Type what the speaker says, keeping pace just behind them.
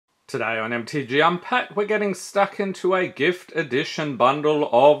Today on MTG Unpacked, we're getting stuck into a gift edition bundle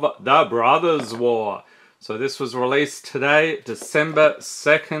of The Brothers War. So this was released today, December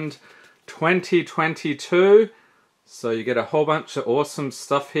 2nd, 2022. So you get a whole bunch of awesome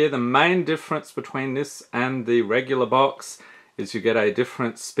stuff here. The main difference between this and the regular box is you get a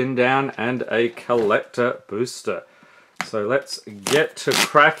different spin down and a collector booster. So let's get to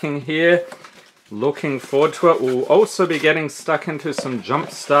cracking here. Looking forward to it. We'll also be getting stuck into some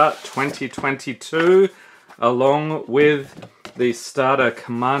Jumpstart 2022 along with the starter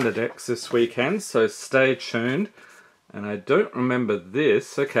commander decks this weekend, so stay tuned. And I don't remember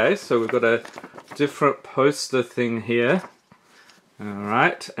this. Okay, so we've got a different poster thing here.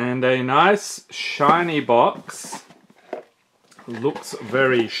 Alright, and a nice shiny box. Looks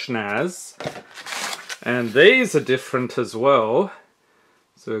very schnaz. And these are different as well.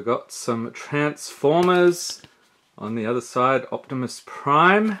 So we've got some Transformers on the other side, Optimus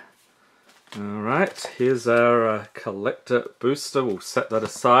Prime. Alright, here's our collector booster. We'll set that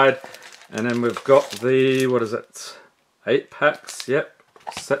aside. And then we've got the, what is it, 8 packs, yep,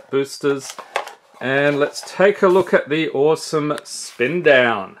 set boosters. And let's take a look at the awesome spin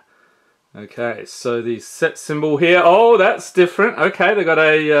down. Okay, so the set symbol here, oh, that's different. Okay, they got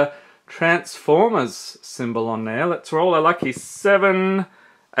a Transformers symbol on there. Let's roll a lucky 7,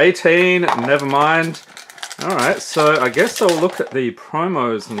 18, never mind. Alright, so I guess I'll look at the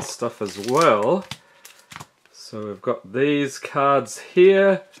promos and stuff as well. So we've got these cards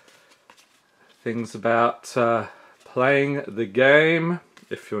here. Things about playing the game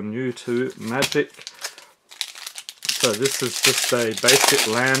if you're new to Magic. So this is just a basic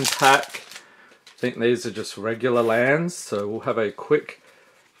land pack. I think these are just regular lands, so we'll have a quick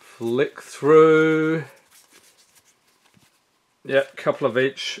flick through. Yeah, a couple of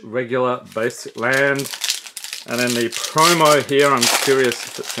each regular basic land. And then the promo here, I'm curious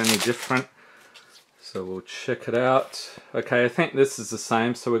if it's any different. So we'll check it out. Okay, I think this is the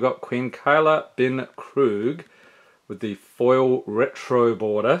same. So we've got Queen Kyla Bin Krug with the foil retro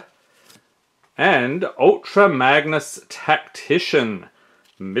border. And Ultra Magnus Tactician,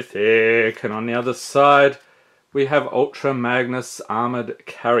 Mythic. And on the other side, we have Ultra Magnus Armored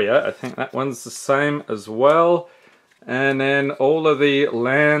Carrier. I think that one's the same as well. And then all of the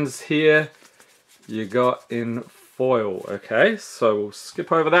lands here you got in foil. Okay, so we'll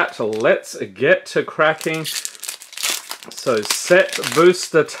skip over that. So let's get to cracking. So set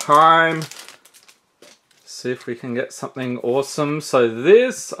booster time. See if we can get something awesome. So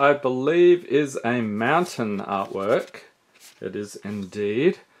this, I believe, is a mountain artwork. It is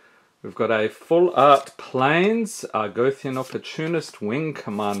indeed. We've got a full art Plains, Argothian Opportunist Wing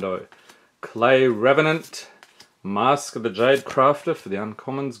Commando, Clay Revenant, Mask of the Jade Crafter for the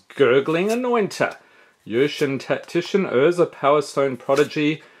uncommons, Gurgling Anointer, Yoshin Tactician, Urza Power Stone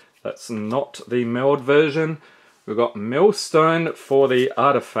Prodigy, that's not the meld version. We've got Millstone for the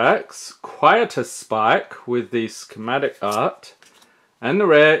artifacts, Quieter Spike with the schematic art, and the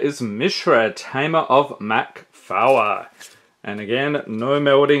rare is Mishra, Tamer of Macfauer. And again, no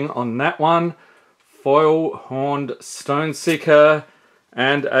melding on that one. Foil Horned Stone Seeker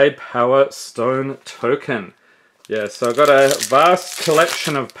and a Power Stone token. Yeah, so I've got a vast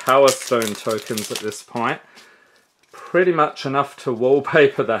collection of Power Stone tokens at this point. Pretty much enough to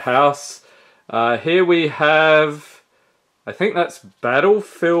wallpaper the house. Here we have, I think that's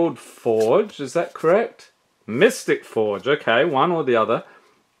Battlefield Forge, is that correct? Mystic Forge, okay, one or the other.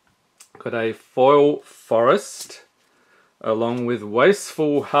 Got a Foil Forest, along with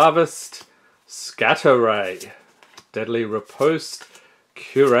Wasteful Harvest, Scatter Ray, Deadly Riposte,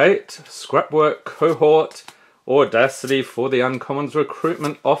 Curate, Scrapwork Cohort, Audacity for the uncommons,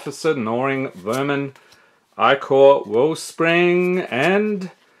 Recruitment Officer, Gnawing Vermin, Ichor Wellspring, and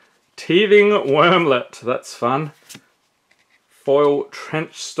Teething Wormlet. That's fun. Foil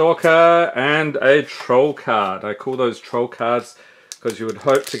Trench Stalker and a Troll card. I call those Troll cards because you would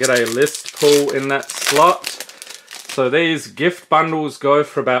hope to get a list pull in that slot. So these gift bundles go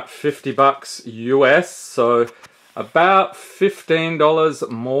for about $50 US, so about $15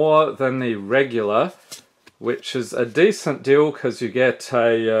 more than the regular, which is a decent deal because you get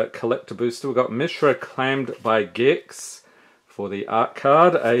a collector booster. We've got Mishra Claimed by Gix for the art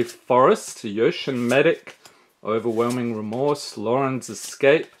card, a Forest, Yoshin Medic, Overwhelming Remorse, Lauren's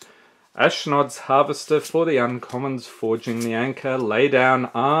Escape, Ashnod's Harvester for the uncommons, Forging the Anchor, Lay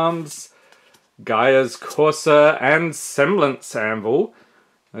Down Arms, Gaia's Courser, and Semblance Anvil.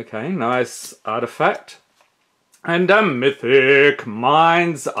 Okay, nice artifact. And a Mythic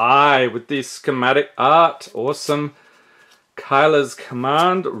Mind's Eye with the schematic art. Awesome. Kyla's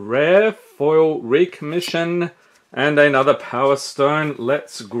Command, rare, foil recommission, and another Power Stone.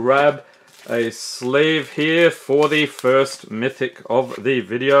 Let's grab a sleeve here for the first Mythic of the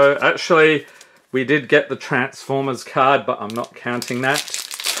video. Actually, we did get the Transformers card, but I'm not counting that.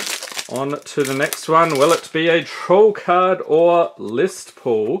 On to the next one. Will it be a Troll card or list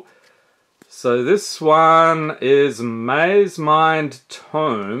pull? So this one is Maze Mind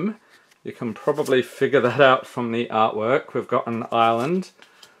Tome. You can probably figure that out from the artwork. We've got an island,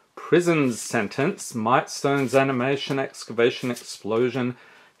 Prison's Sentence, Mightstone's Animation, Excavation, Explosion,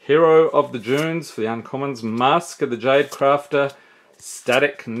 Hero of the Dunes for the uncommons, Mask of the Jade Crafter,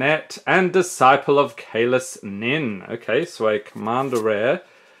 Static Net, and Disciple of Kalis Nin. Okay, so a Commander Rare.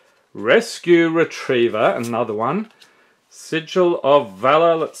 Rescue Retriever, another one. Sigil of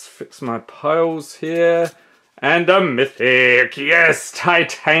Valor, let's fix my piles here. And a Mythic, yes,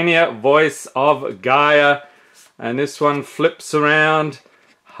 Titania, Voice of Gaia. And this one flips around.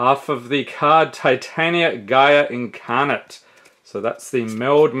 Half of the card, Titania, Gaia Incarnate. So that's the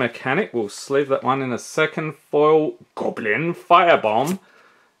meld mechanic. We'll sleeve that one in a second. Foil Goblin Firebomb.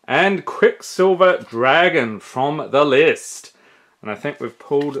 And Quicksilver Dragon from the list. And I think we've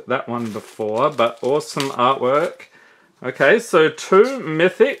pulled that one before, but awesome artwork. Okay, so 2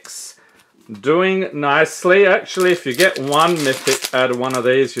 Mythics doing nicely. Actually, if you get 1 Mythic out of one of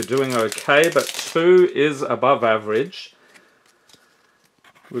these, you're doing okay, but 2 is above average.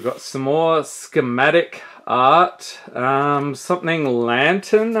 We've got some more schematic art. Something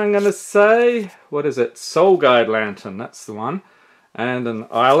Lantern, I'm going to say. What is it? Soul Guide Lantern, that's the one. And an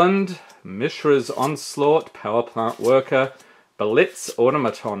island, Mishra's Onslaught, Power Plant Worker, Blitz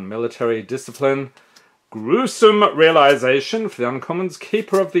Automaton, Military Discipline, Gruesome Realization for the uncommons,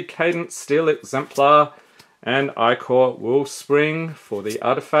 Keeper of the Cadence Steel Exemplar, and Icor Wolfspring for the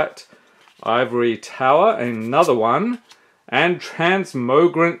artifact, Ivory Tower, another one, and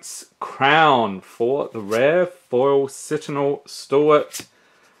Transmogrant's Crown for the rare, foil Citadel Stalwart.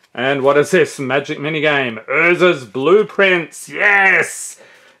 And what is this? Magic minigame, Urza's Blueprints, yes!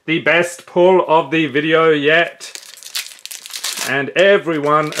 The best pull of the video yet. And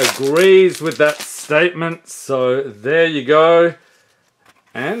everyone agrees with that statement, so there you go.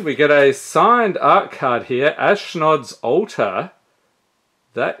 And we get a signed art card here, Ashnod's Altar.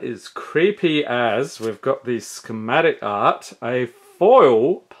 That is creepy as. We've got the schematic art, a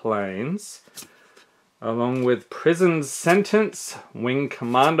foil planes, along with Prison's Sentence, Wing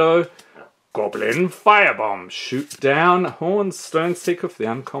Commando, Goblin Firebomb, Shoot Down, Horn Stone Seeker for the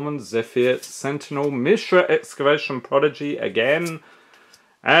uncommon, Zephyr Sentinel, Mishra Excavation Prodigy again,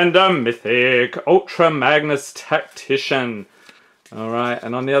 and a Mythic, Ultra Magnus Tactician. Alright,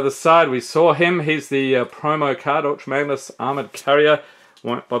 and on the other side we saw him, he's the promo card, Ultra Magnus Armored Carrier,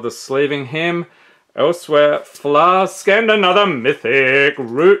 won't bother sleeving him. Elsewhere, Flask, and another Mythic,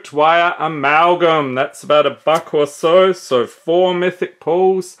 Root Wire Amalgam, that's about $1 or so, so 4 Mythic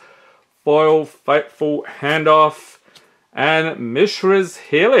pulls. Foil Fateful Handoff, and Mishra's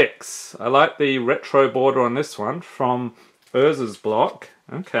Helix. I like the retro border on this one from Urza's block.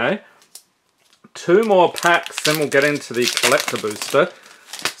 Okay. 2 more packs, then we'll get into the collector booster.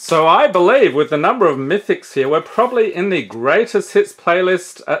 So I believe with the number of Mythics here, we're probably in the greatest hits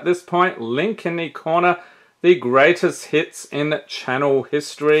playlist at this point. Link in the corner, the greatest hits in channel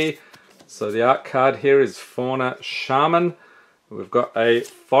history. So the art card here is Fauna Shaman. We've got a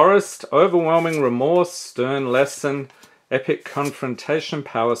Forest, Overwhelming Remorse, Stern Lesson, Epic Confrontation,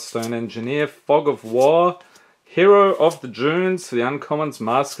 Power Stone Engineer, Fog of War, Hero of the Dunes for the uncommons,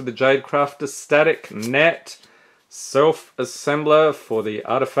 Mask of the Jade Crafter, Static Net, Self-Assembler for the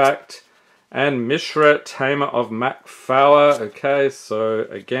artifact, and Mishra, Tamer of MacLeod. Okay, so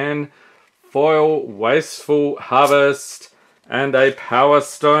again, foil, Wasteful Harvest, and a Power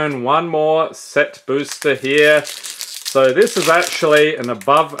Stone. One more set booster here. So this is actually an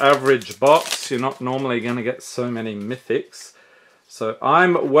above average box. You're not normally going to get so many Mythics. So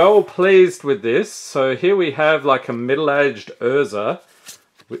I'm well pleased with this. So here we have like a middle-aged Urza.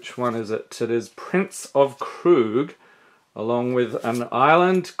 Which one is it? It is Prince of Krug, along with an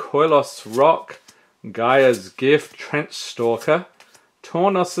island, Koilos Rock, Gaia's Gift, Trench Stalker,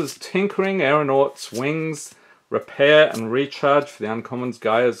 Tornos's Tinkering, Aeronaut's Wings, Repair and Recharge for the uncommons,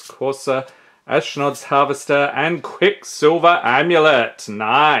 Gaia's Courser, Ashnod's Harvester, and Quicksilver Amulet.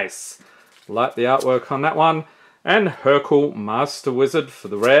 Nice. Like the artwork on that one. And Hercule Master Wizard for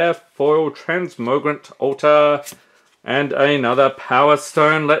the rare, foil Transmogrant Altar, and another Power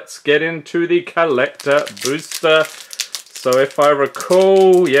Stone. Let's get into the collector booster. So if I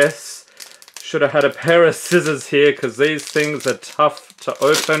recall, yes, should have had a pair of scissors here because these things are tough to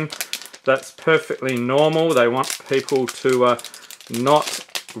open. That's perfectly normal. They want people to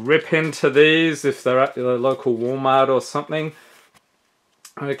not rip into these if they're at the local Walmart or something.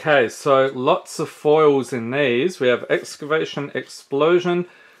 Okay, so lots of foils in these. We have Excavation Explosion,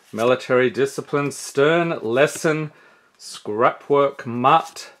 Military Discipline, Stern Lesson, Scrapwork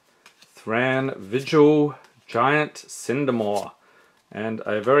Mutt, Thran Vigil, Giant Cindermore, and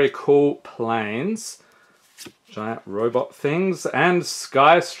a very cool Plains. Giant robot things, and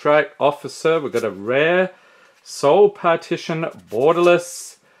Sky Strike Officer. We've got a rare Soul Partition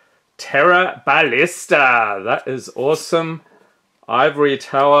Borderless Terra Ballista. That is awesome. Ivory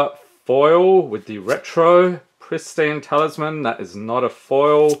Tower foil with the retro Pristine Talisman. That is not a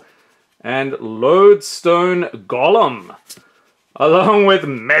foil. And Lodestone Golem, along with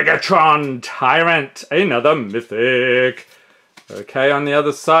Megatron Tyrant, another mythic. Okay, on the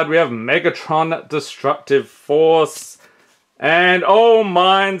other side we have Megatron Destructive Force. And oh,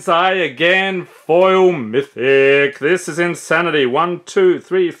 Mind's Eye again, foil mythic. This is insanity. 1, 2,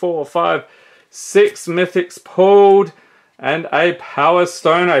 3, 4, 5, 6 mythics pulled. And a Power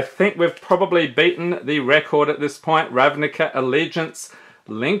Stone. I think we've probably beaten the record at this point. Ravnica Allegiance.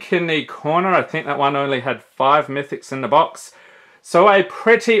 Link in the corner. I think that one only had 5 mythics in the box. So a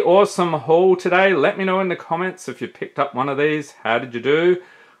pretty awesome haul today. Let me know in the comments if you picked up one of these. How did you do?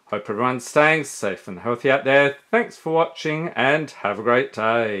 Hope everyone's staying safe and healthy out there. Thanks for watching and have a great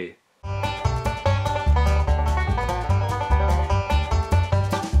day.